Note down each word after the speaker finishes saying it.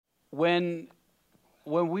when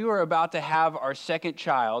we were about to have our second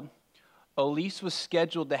child, Elise was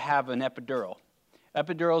scheduled to have an epidural.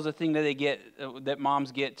 Epidural is a thing that they get, that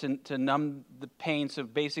moms get to numb the pain. So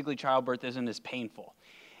basically, childbirth isn't as painful.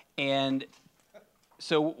 And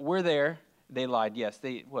so we're there. They lied. Yes,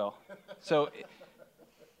 well. So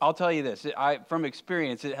I'll tell you this. From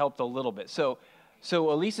experience, it helped a little bit. So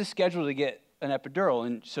Elise is scheduled to get an epidural,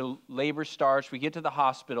 and so labor starts. We get to the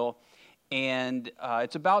hospital, and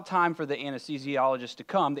it's about time for the anesthesiologist to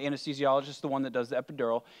come. The anesthesiologist is the one that does the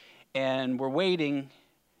epidural, and we're waiting,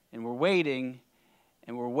 and we're waiting,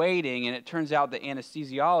 and we're waiting, and it turns out the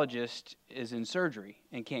anesthesiologist is in surgery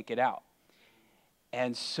and can't get out.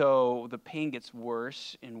 And so the pain gets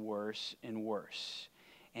worse and worse and worse,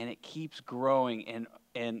 and it keeps growing,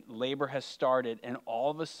 and labor has started, and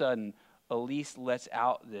all of a sudden, Elise lets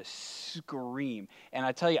out this scream. And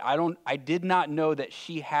I tell you, I did not know that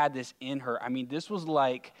she had this in her. I mean, this was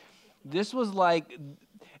like, and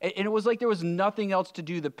it was like there was nothing else to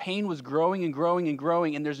do. The pain was growing and growing and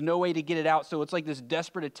growing, and there's no way to get it out. So it's like this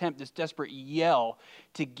desperate attempt, this desperate yell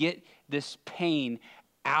to get this pain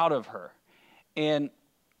out of her. And,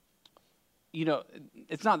 you know,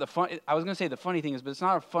 it's not the fun. I was going to say the funny thing is, but it's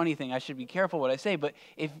not a funny thing. I should be careful what I say. But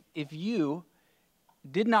if you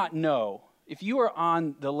did not know, if you were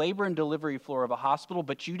on the labor and delivery floor of a hospital,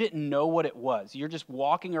 but you didn't know what it was, you're just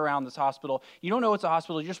walking around this hospital, you don't know it's a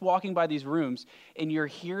hospital, you're just walking by these rooms, and you're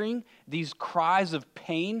hearing these cries of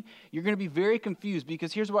pain, you're going to be very confused,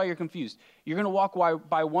 because here's why you're confused. You're going to walk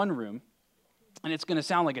by one room, and it's going to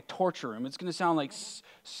sound like a torture room. It's going to sound like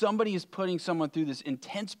somebody is putting someone through this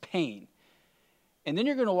intense pain. And then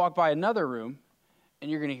you're going to walk by another room, and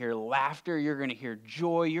you're going to hear laughter, you're going to hear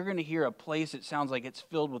joy, you're going to hear a place that sounds like it's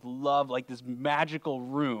filled with love, like this magical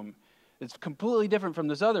room. It's completely different from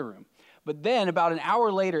this other room. But then about an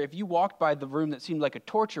hour later, if you walked by the room that seemed like a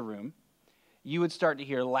torture room, you would start to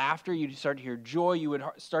hear laughter, you'd start to hear joy, you would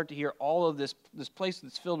start to hear all of this place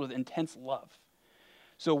that's filled with intense love.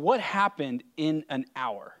 So what happened in an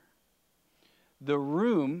hour? The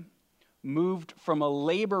room moved from a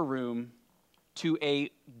labor room to a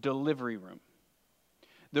delivery room.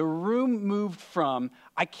 The room moved from,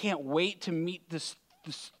 I can't wait to meet this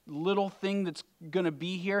little thing that's going to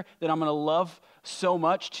be here that I'm going to love so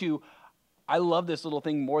much, to, I love this little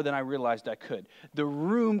thing more than I realized I could. The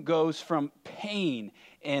room goes from pain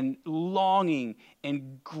and longing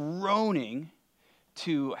and groaning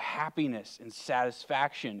to happiness and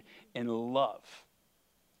satisfaction and love.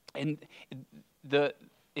 And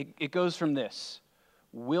it goes from this: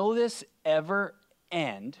 will this ever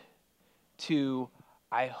end, to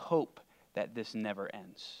I hope that this never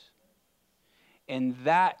ends. And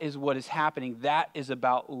that is what is happening. That is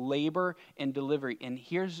about labor and delivery. And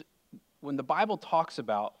here's, when the Bible talks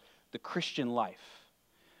about the Christian life,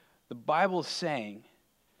 the Bible is saying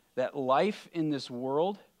that life in this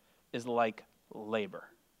world is like labor.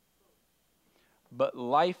 But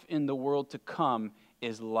life in the world to come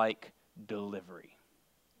is like delivery.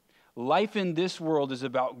 Life in this world is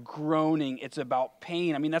about groaning. It's about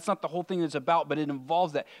pain. I mean, that's not the whole thing it's about, but it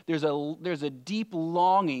involves that. There's a deep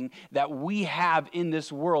longing that we have in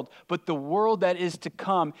this world. But the world that is to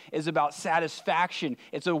come is about satisfaction.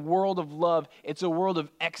 It's a world of love. It's a world of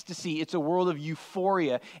ecstasy. It's a world of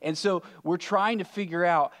euphoria. And so we're trying to figure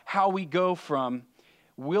out how we go from,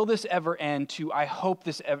 will this ever end, to I hope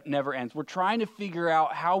this never ends. We're trying to figure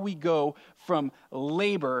out how we go from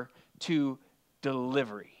labor to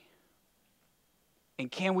delivery. And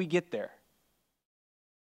can we get there?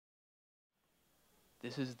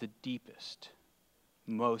 This is the deepest,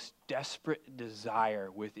 most desperate desire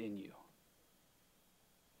within you.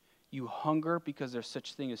 You hunger because there's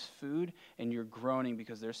such thing as food, and you're groaning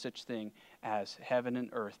because there's such thing as heaven and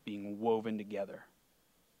earth being woven together.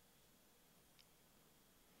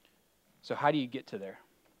 So how do you get to there?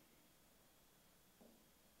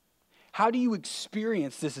 How do you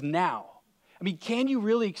experience this now? I mean, can you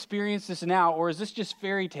really experience this now, or is this just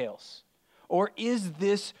fairy tales? Or is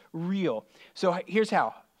this real? So here's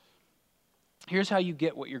how. Here's how you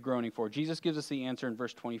get what you're groaning for. Jesus gives us the answer in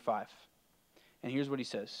verse 25. And here's what he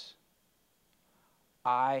says: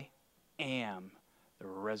 I am the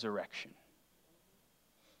resurrection.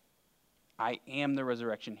 I am the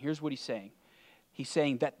resurrection. Here's what he's saying. He's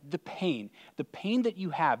saying that the pain that you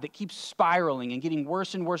have that keeps spiraling and getting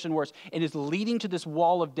worse and worse and worse and is leading to this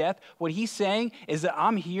wall of death, what he's saying is that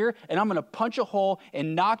I'm here and I'm going to punch a hole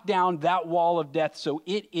and knock down that wall of death so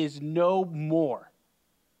it is no more.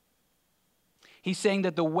 He's saying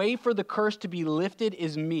that the way for the curse to be lifted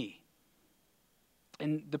is me.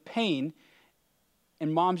 And the pain,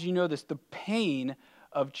 and moms, you know this, the pain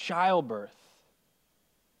of childbirth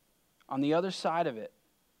on the other side of it,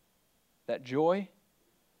 that joy,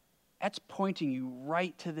 that's pointing you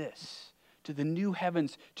right to this, to the new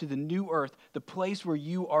heavens, to the new earth, the place where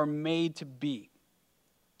you are made to be.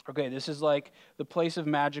 Okay, this is like the place of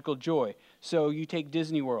magical joy. So you take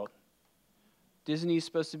Disney World. Disney is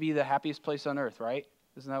supposed to be the happiest place on earth, right?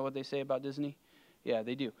 Isn't that what they say about Disney? Yeah,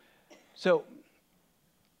 they do. So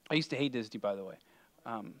I used to hate Disney, by the way,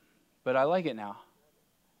 but I like it now.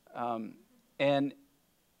 And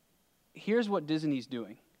here's what Disney's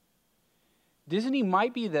doing. Disney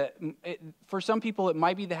might be for some people, it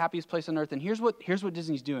might be the happiest place on earth. And here's what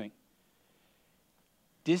Disney's doing.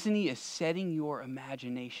 Disney is setting your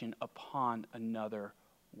imagination upon another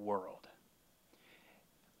world.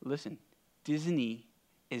 Listen, Disney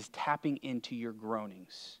is tapping into your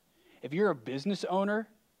groanings. If you're a business owner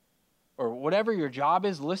or whatever your job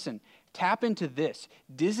is, listen, tap into this.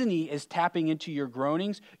 Disney is tapping into your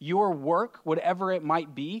groanings, your work, whatever it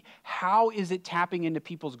might be. How is it tapping into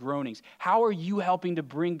people's groanings? How are you helping to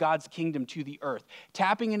bring God's kingdom to the earth?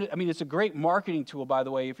 Tapping into, it's a great marketing tool, by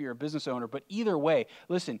the way, if you're a business owner, but either way,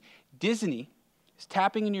 listen, Disney is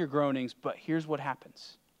tapping into your groanings, but here's what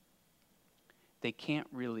happens. They can't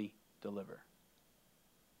really deliver.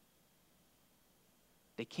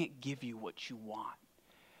 They can't give you what you want.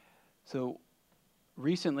 So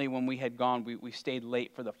recently when we had gone, we stayed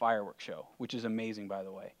late for the fireworks show, which is amazing, by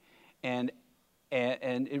the way. And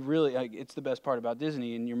it really, it's the best part about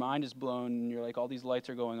Disney, and your mind is blown, and you're like, all these lights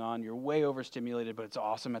are going on, you're way overstimulated, but it's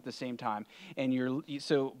awesome at the same time. And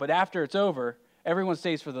but after it's over, everyone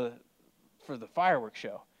stays for the fireworks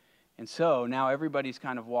show. And so now everybody's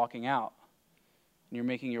kind of walking out, and you're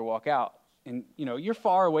making your walk out. And, you're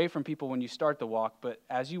far away from people when you start the walk, but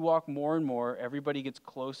as you walk more and more, everybody gets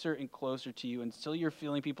closer and closer to you until you're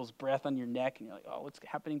feeling people's breath on your neck, and you're like, oh, what's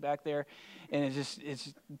happening back there? And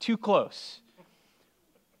it's too close.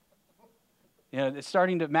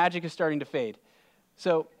 Magic is starting to fade.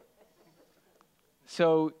 So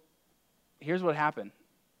here's what happened.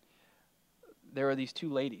 There are these two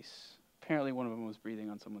ladies. Apparently one of them was breathing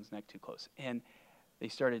on someone's neck too close. And they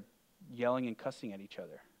started yelling and cussing at each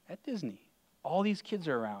other at Disney. All these kids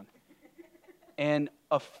are around. And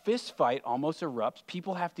a fist fight almost erupts.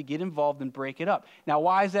 People have to get involved and break it up. Now,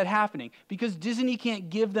 why is that happening? Because Disney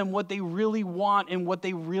can't give them what they really want and what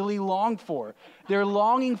they really long for. They're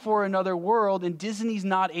longing for another world, and Disney's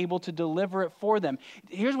not able to deliver it for them.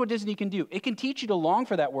 Here's what Disney can do. It can teach you to long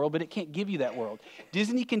for that world, but it can't give you that world.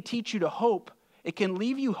 Disney can teach you to hope. It can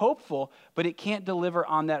leave you hopeful, but it can't deliver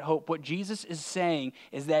on that hope. What Jesus is saying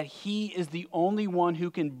is that he is the only one who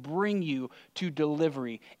can bring you to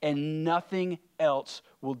delivery, and nothing else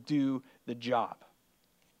will do the job.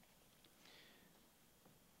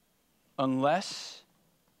 Unless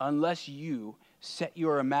you set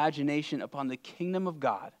your imagination upon the kingdom of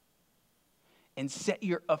God and set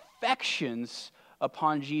your affections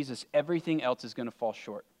upon Jesus, everything else is going to fall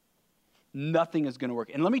short. Nothing is going to work.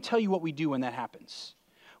 And let me tell you what we do when that happens.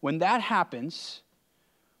 When that happens,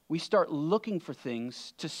 we start looking for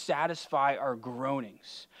things to satisfy our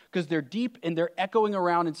groanings because they're deep and they're echoing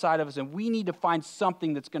around inside of us, and we need to find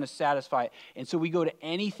something that's going to satisfy it. And so we go to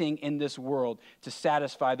anything in this world to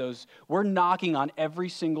satisfy those. We're knocking on every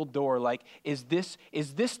single door like, is this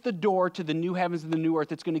the door to the new heavens and the new earth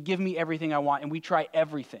that's going to give me everything I want? And we try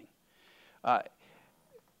everything.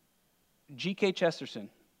 G.K. Chesterton,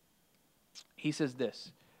 he says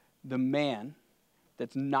this: the man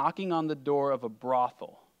that's knocking on the door of a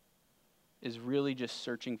brothel is really just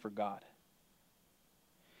searching for God.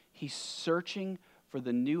 He's searching for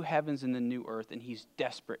the new heavens and the new earth, and he's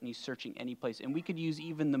desperate, and he's searching any place. And we could use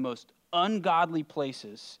even the most ungodly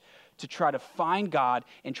places to try to find God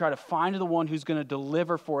and try to find the one who's going to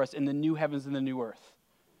deliver for us in the new heavens and the new earth.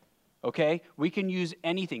 Okay? We can use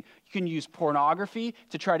anything. You can use pornography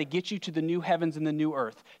to try to get you to the new heavens and the new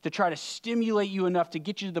earth, to try to stimulate you enough to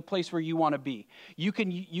get you to the place where you want to be. You can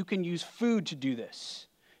use food to do this,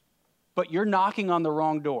 but you're knocking on the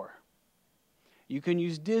wrong door. You can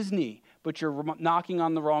use Disney, but you're knocking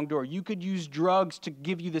on the wrong door. You could use drugs to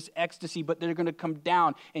give you this ecstasy, but they're going to come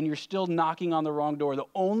down, and you're still knocking on the wrong door. The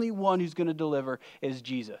only one who's going to deliver is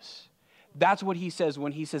Jesus. That's what he says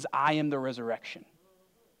when he says, I am the resurrection.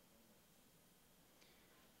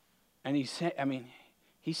 And he's saying,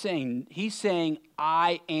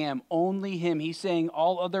 I am, only him. He's saying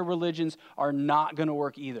all other religions are not going to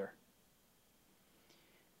work either.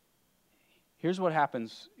 Here's what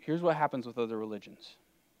happens with other religions.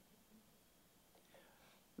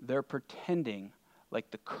 They're pretending like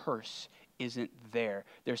the curse isn't there.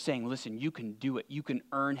 They're saying, listen, you can do it. You can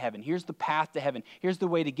earn heaven. Here's the path to heaven. Here's the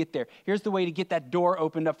way to get there. Here's the way to get that door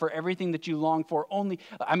opened up for everything that you long for.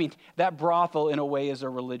 That brothel in a way is a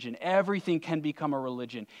religion. Everything can become a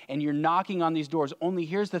religion. And you're knocking on these doors. Only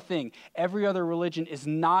here's the thing. Every other religion is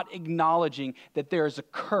not acknowledging that there is a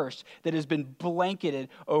curse that has been blanketed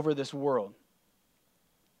over this world.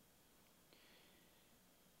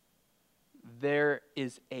 There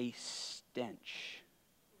is a stench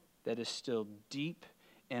that is still deep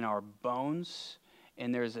in our bones,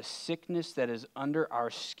 and there's a sickness that is under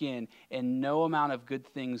our skin, and no amount of good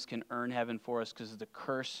things can earn heaven for us because the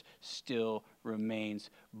curse still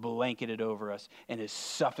remains blanketed over us and is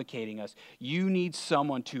suffocating us. You need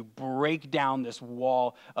someone to break down this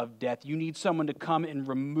wall of death. You need someone to come and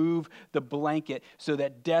remove the blanket so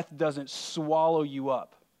that death doesn't swallow you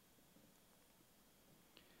up.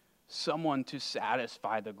 Someone to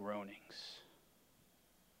satisfy the groanings.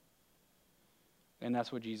 And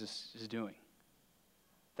that's what Jesus is doing.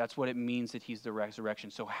 That's what it means that he's the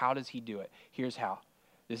resurrection. So how does he do it? Here's how.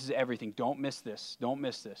 This is everything. Don't miss this. Don't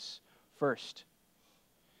miss this. First,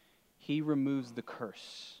 he removes the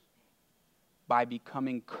curse by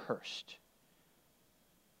becoming cursed.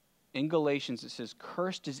 In Galatians, it says,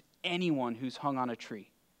 cursed is anyone who's hung on a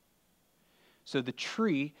tree. So the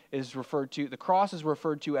tree is referred to, the cross is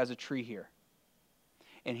referred to as a tree here.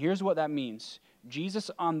 And here's what that means.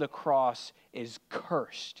 Jesus on the cross is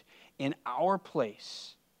cursed in our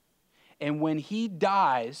place. And when he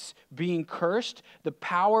dies being cursed, the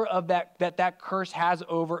power of that curse has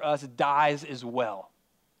over us dies as well.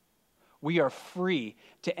 We are free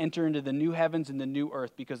to enter into the new heavens and the new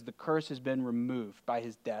earth because the curse has been removed by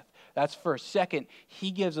his death. That's first. Second,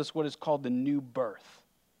 he gives us what is called the new birth.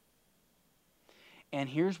 And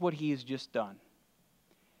here's what he has just done.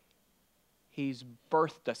 He's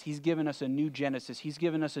birthed us. He's given us a new Genesis. He's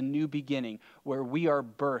given us a new beginning where we are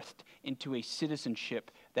birthed into a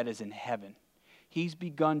citizenship that is in heaven. He's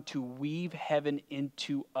begun to weave heaven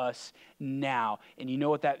into us now. And you know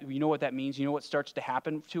what that means? You know what starts to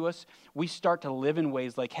happen to us? We start to live in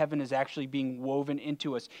ways like heaven is actually being woven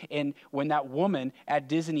into us. And when that woman at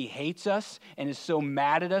Disney hates us and is so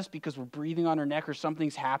mad at us because we're breathing on her neck or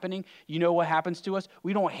something's happening, you know what happens to us?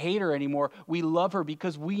 We don't hate her anymore. We love her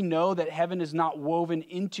because we know that heaven is not woven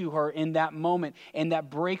into her in that moment. And that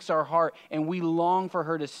breaks our heart. And we long for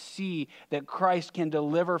her to see that Christ can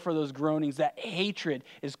deliver for those groanings. That hatred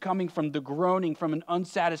is coming from the groaning, from an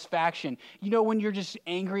unsatisfaction. You know, when you're just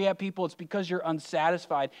angry at people, it's because you're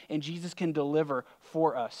unsatisfied, and Jesus can deliver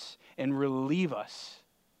for us and relieve us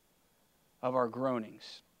of our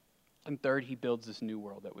groanings. And third, he builds this new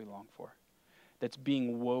world that we long for, that's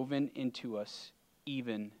being woven into us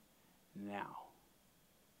even now.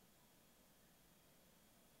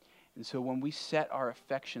 And so when we set our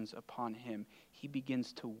affections upon him, he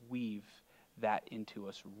begins to weave that into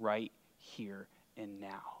us right here and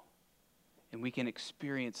now. And we can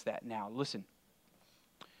experience that now. Listen.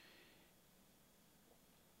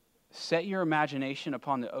 Set your imagination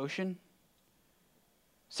upon the ocean.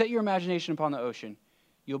 Set your imagination upon the ocean.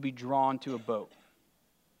 You'll be drawn to a boat.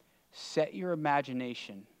 Set your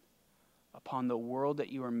imagination upon the world that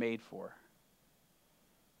you are made for.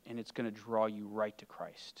 And it's going to draw you right to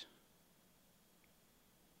Christ.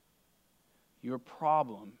 Your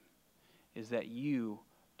problem is that you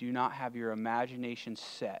do not have your imagination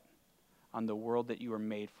set on the world that you are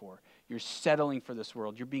made for. You're settling for this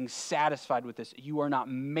world. You're being satisfied with this. You are not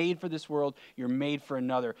made for this world. You're made for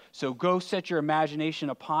another. So go set your imagination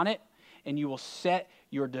upon it, and you will set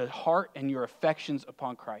your heart and your affections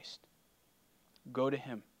upon Christ. Go to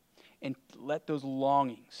him, and let those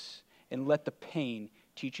longings and let the pain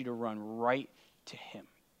teach you to run right to him.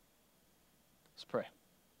 Let's pray.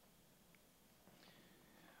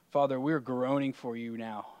 Father, we're groaning for you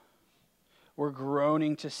now. We're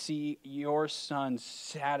groaning to see your Son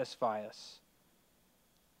satisfy us.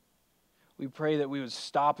 We pray that we would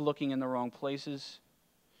stop looking in the wrong places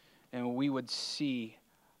and we would see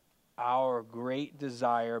our great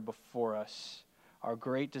desire before us, our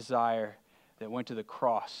great desire that went to the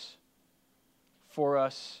cross for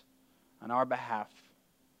us on our behalf,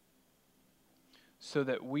 so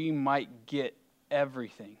that we might get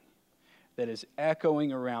everything that is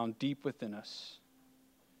echoing around deep within us,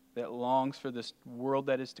 that longs for this world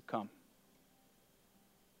that is to come.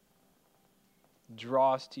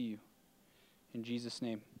 Draw us to you. In Jesus'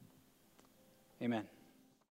 name, amen.